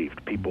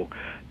received. People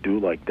do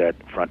like that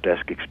front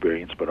desk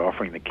experience, but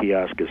offering the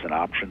kiosk as an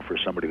option for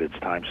somebody that's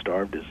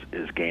time-starved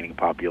is gaining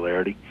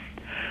popularity.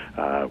 In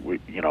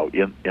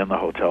the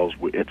hotels,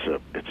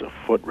 it's a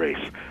foot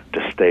race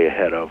to stay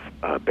ahead of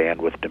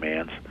bandwidth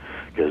demands,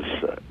 because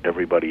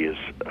everybody is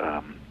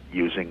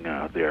using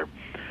their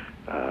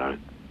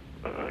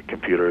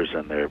computers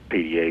and their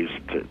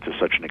PDAs to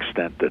such an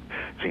extent that it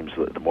seems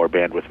that the more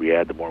bandwidth we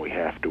add, the more we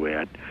have to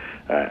add.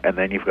 And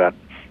then you've got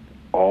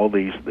all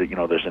these,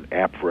 there's an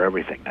app for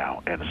everything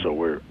now, and so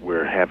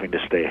we're having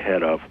to stay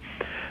ahead of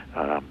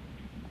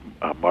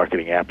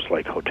marketing apps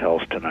like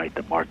Hotels Tonight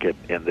that market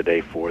in the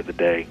day for the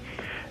day,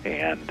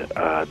 and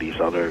these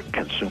other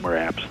consumer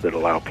apps that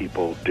allow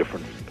people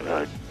different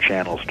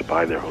channels to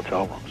buy their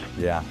hotel rooms.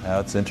 Yeah,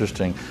 that's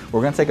interesting.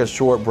 We're going to take a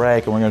short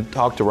break, and we're going to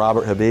talk to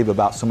Robert Habib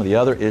about some of the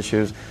other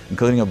issues,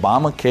 including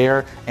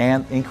Obamacare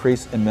and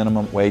increase in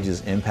minimum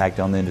wages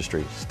impact on the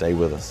industry. Stay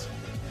with us.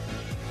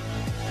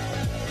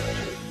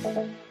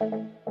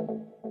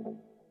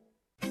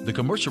 The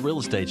Commercial Real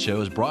Estate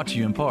Show is brought to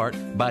you in part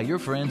by your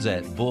friends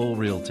at Bull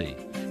Realty.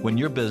 When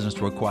your business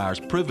requires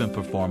proven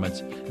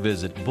performance,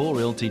 visit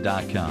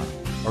bullrealty.com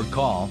or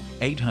call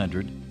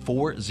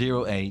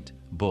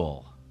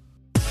 800-408-BULL.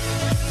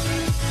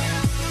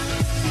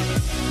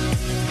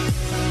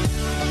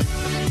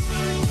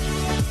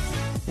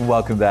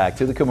 Welcome back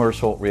to the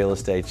Commercial Real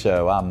Estate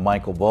Show. I'm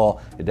Michael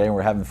Bull. Today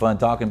we're having fun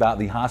talking about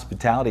the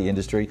hospitality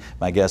industry.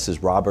 My guest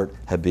is Robert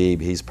Habib.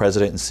 He's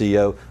president and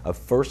CEO of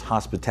First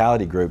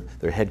Hospitality Group.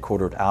 They're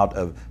headquartered out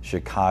of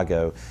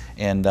Chicago.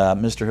 And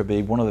Mr.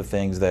 Habib, one of the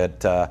things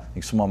that I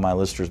think some of my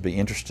listeners be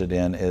interested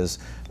in is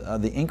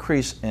the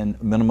increase in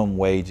minimum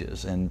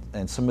wages and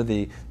some of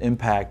the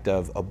impact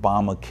of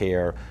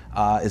Obamacare.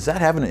 Is that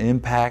having an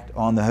impact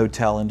on the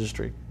hotel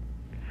industry?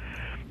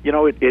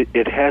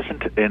 It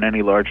hasn't in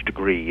any large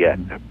degree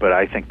yet, but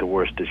I think the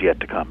worst is yet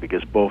to come,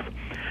 because both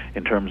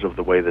in terms of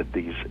the way that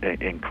these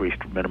increased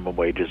minimum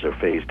wages are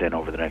phased in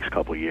over the next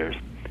couple of years,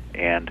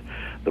 and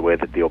the way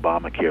that the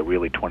Obamacare,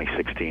 really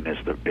 2016 is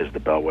the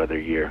bellwether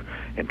year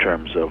in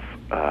terms of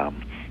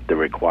the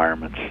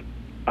requirements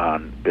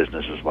on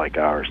businesses like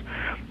ours.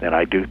 And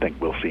I do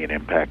think we'll see an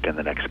impact in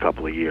the next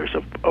couple of years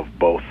of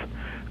both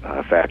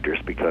factors,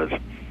 because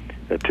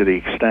to the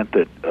extent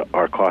that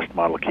our cost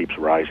model keeps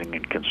rising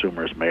and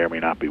consumers may or may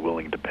not be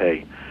willing to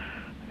pay,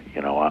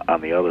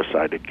 on the other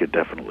side, it could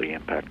definitely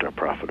impact our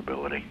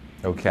profitability.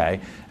 Okay.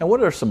 And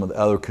what are some of the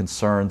other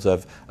concerns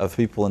of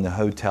people in the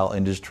hotel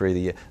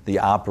industry, the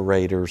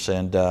operators,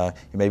 and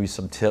maybe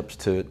some tips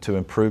to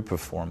improve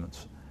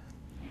performance?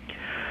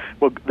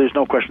 Well, there's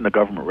no question the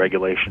government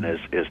regulation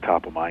is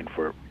top of mind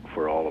for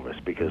all of us,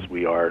 because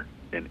we are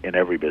in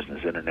every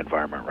business in an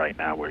environment right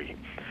now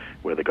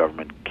where the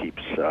government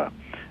keeps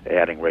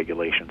adding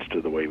regulations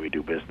to the way we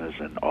do business,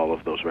 and all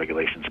of those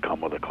regulations come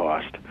with a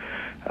cost.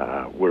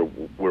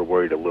 We're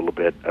worried a little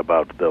bit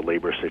about the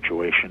labor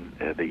situation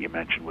that you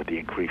mentioned, with the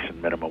increase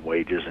in minimum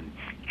wages and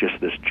just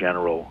this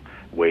general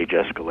wage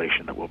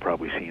escalation that we'll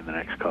probably see in the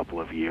next couple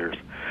of years.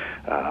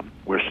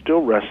 We're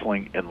still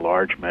wrestling in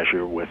large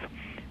measure with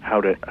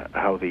how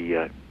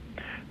the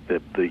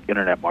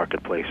internet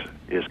marketplace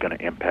is going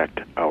to impact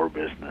our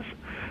business.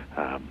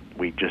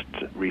 We just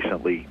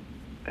recently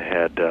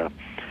had,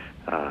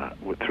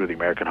 through the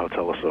American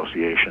Hotel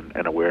Association,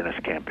 an awareness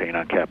campaign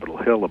on Capitol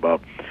Hill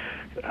about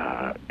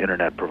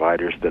internet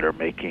providers that are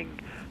making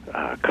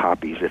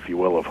copies, if you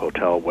will, of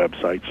hotel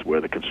websites where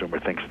the consumer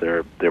thinks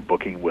they're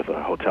booking with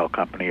a hotel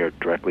company or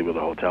directly with a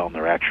hotel, and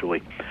they're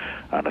actually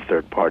on a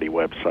third-party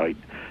website.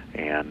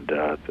 And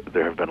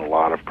there have been a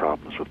lot of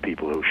problems with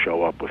people who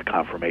show up with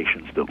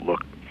confirmations that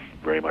look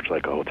very much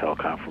like a hotel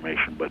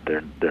confirmation, but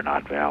they're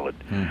not valid.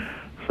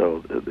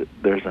 So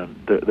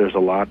there's a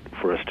lot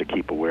for us to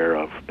keep aware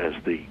of as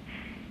the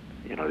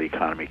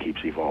economy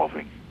keeps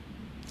evolving.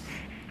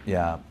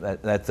 Yeah,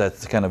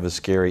 that's kind of a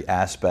scary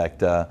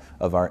aspect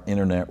of our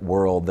internet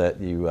world,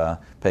 that you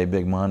pay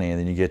big money and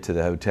then you get to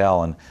the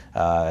hotel and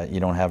you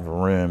don't have a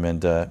room,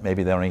 and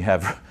maybe they don't even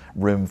have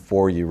room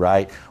for you,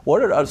 right?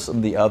 What are some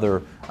of the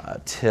other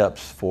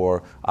tips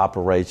for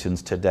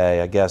operations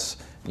today? I guess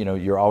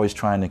you're always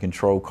trying to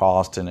control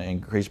cost and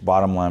increase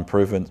bottom line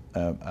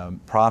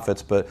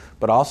profits,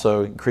 but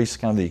also increase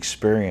kind of the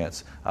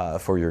experience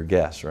for your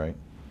guests, right?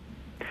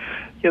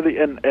 Yeah,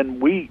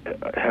 and we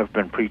have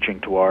been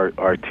preaching to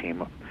our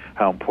team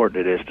how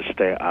important it is to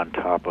stay on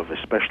top of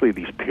especially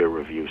these peer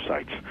review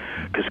sites,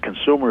 because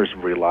consumers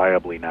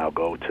reliably now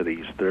go to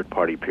these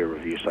third-party peer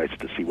review sites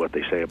to see what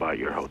they say about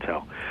your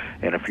hotel.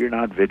 And if you're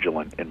not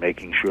vigilant in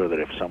making sure that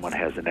if someone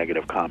has a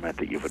negative comment,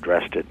 that you've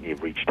addressed it and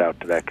you've reached out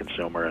to that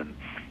consumer and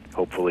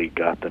hopefully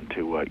got them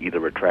to either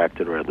retract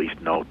it or at least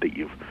note that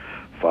you've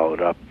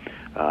followed up,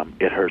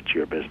 it hurts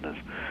your business.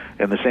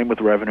 And the same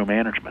with revenue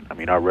management. I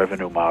mean, our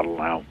revenue model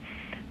now,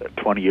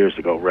 20 years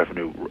ago,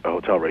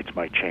 hotel rates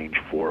might change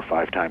 4 or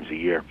 5 times a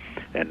year,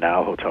 and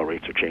now hotel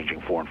rates are changing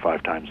 4 and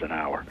 5 times an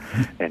hour.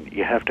 And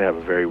you have to have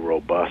a very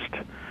robust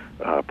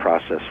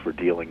process for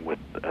dealing with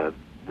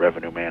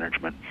revenue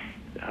management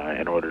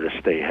in order to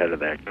stay ahead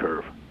of that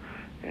curve.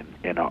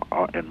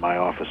 In my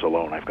office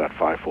alone, I've got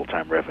 5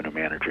 full-time revenue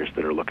managers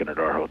that are looking at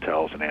our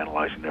hotels and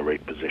analyzing their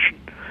rate position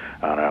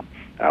on an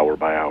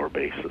hour-by-hour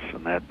basis,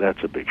 and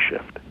that's a big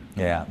shift.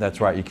 Yeah, that's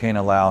right. You can't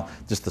allow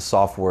just the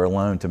software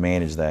alone to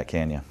manage that,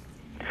 can you?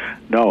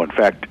 No, in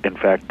fact,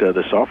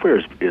 the software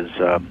is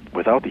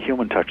without the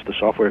human touch, the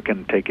software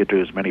can take you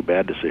to as many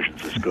bad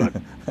decisions as good.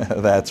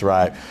 That's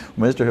right.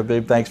 Mr.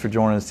 Habib, thanks for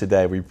joining us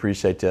today. We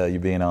appreciate you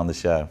being on the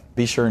show.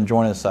 Be sure and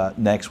join us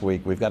next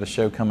week. We've got a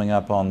show coming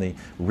up on the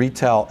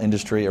retail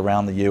industry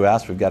around the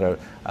U.S. We've got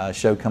a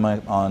show coming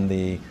up on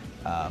the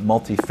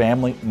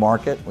multifamily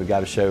market. We've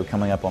got a show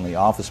coming up on the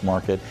office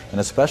market, and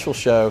a special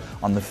show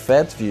on the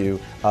Fed's view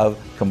of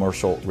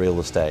commercial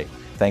real estate.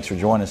 Thanks for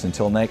joining us.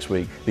 Until next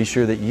week, be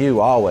sure that you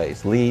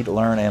always lead,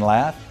 learn, and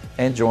laugh,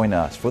 and join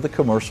us for the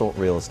Commercial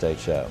Real Estate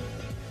Show.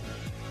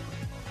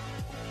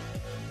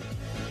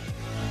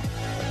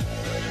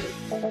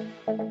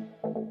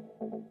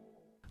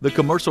 The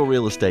Commercial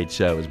Real Estate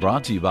Show is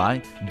brought to you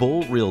by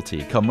Bull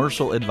Realty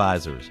Commercial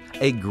Advisors,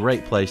 a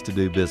great place to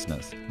do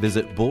business.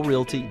 Visit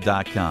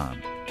bullrealty.com.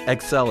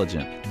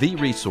 Xceligent, the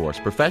resource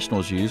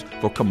professionals use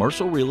for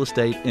commercial real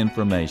estate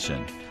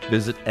information.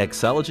 Visit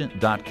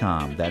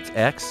xceligent.com. That's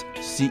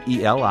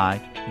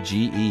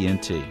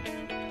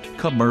XCELIGENT.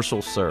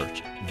 Commercial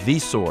Search, the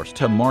source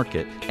to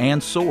market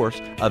and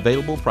source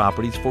available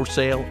properties for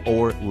sale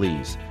or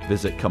lease.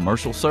 Visit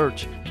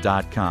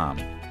commercialsearch.com.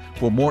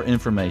 For more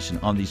information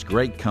on these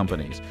great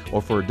companies, or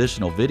for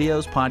additional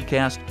videos,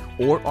 podcasts,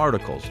 or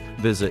articles,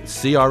 visit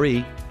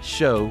CREshow.com.